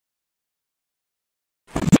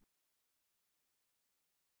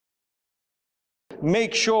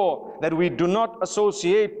make sure that we do not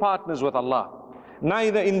associate partners with Allah.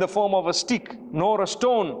 Neither in the form of a stick, nor a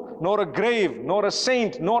stone, nor a grave, nor a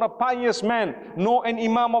saint, nor a pious man, nor an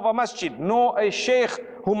imam of a masjid, nor a sheikh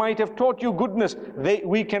who might have taught you goodness.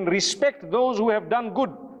 We can respect those who have done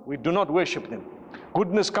good. We do not worship them.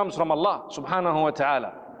 Goodness comes from Allah subhanahu wa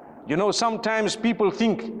ta'ala. You know, sometimes people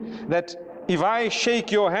think that if I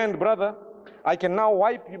shake your hand, brother, I can now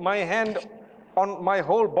wipe my hand on my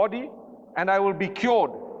whole body and I will be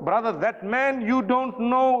cured. Brother, that man, you don't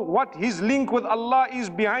know what his link with Allah is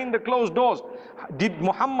behind the closed doors. Did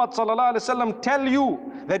Muhammad sallallahu alaihi wasallam tell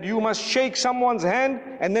you that you must shake someone's hand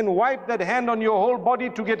and then wipe that hand on your whole body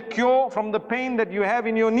to get cure from the pain that you have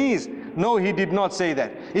in your knees? No, he did not say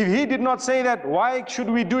that. If he did not say that, why should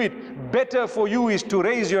we do it? Better for you is to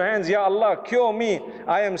raise your hands. Ya Allah, cure me.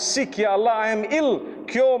 I am sick. Ya Allah, I am ill.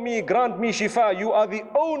 Cure me, grant me shifa. You are the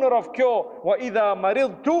owner of cure. وَإِذَا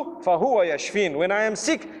مَرِضْتُ فَهُوَ يَشْفِينَ. When I am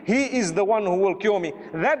sick, He is the one who will cure me.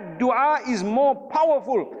 That dua is more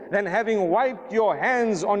powerful than having wiped your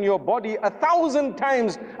hands on your body 1,000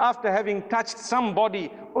 times after having touched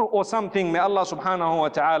somebody or something. May Allah subhanahu wa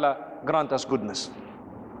ta'ala grant us goodness.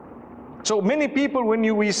 So many people, when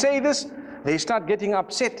we say this, they start getting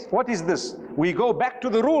upset. What is this? We go back to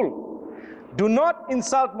the rule. Do not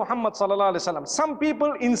insult Muhammad sallallahu alaihi wasallam. Some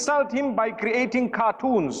people insult him by creating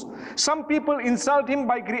cartoons. Some people insult him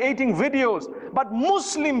by creating videos. But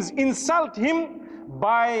Muslims insult him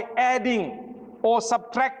by adding or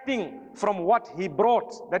subtracting from what he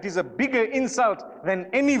brought. That is a bigger insult than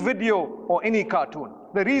any video or any cartoon.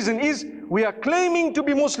 The reason is we are claiming to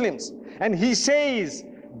be Muslims. And he says,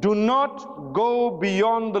 do not go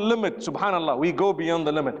beyond the limit. Subhanallah, we go beyond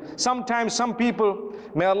the limit. Sometimes some people,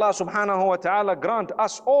 may Allah subhanahu wa ta'ala grant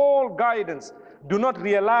us all guidance, do not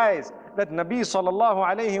realize that Nabi sallallahu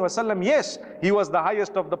alayhi wa sallam, yes, he was the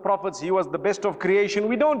highest of the prophets, he was the best of creation.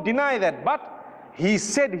 We don't deny that, but he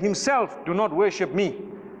said himself, do not worship me.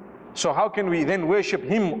 So how can we then worship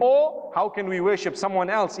him, or how can we worship someone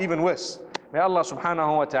else even worse? May Allah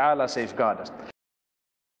subhanahu wa ta'ala safeguard us.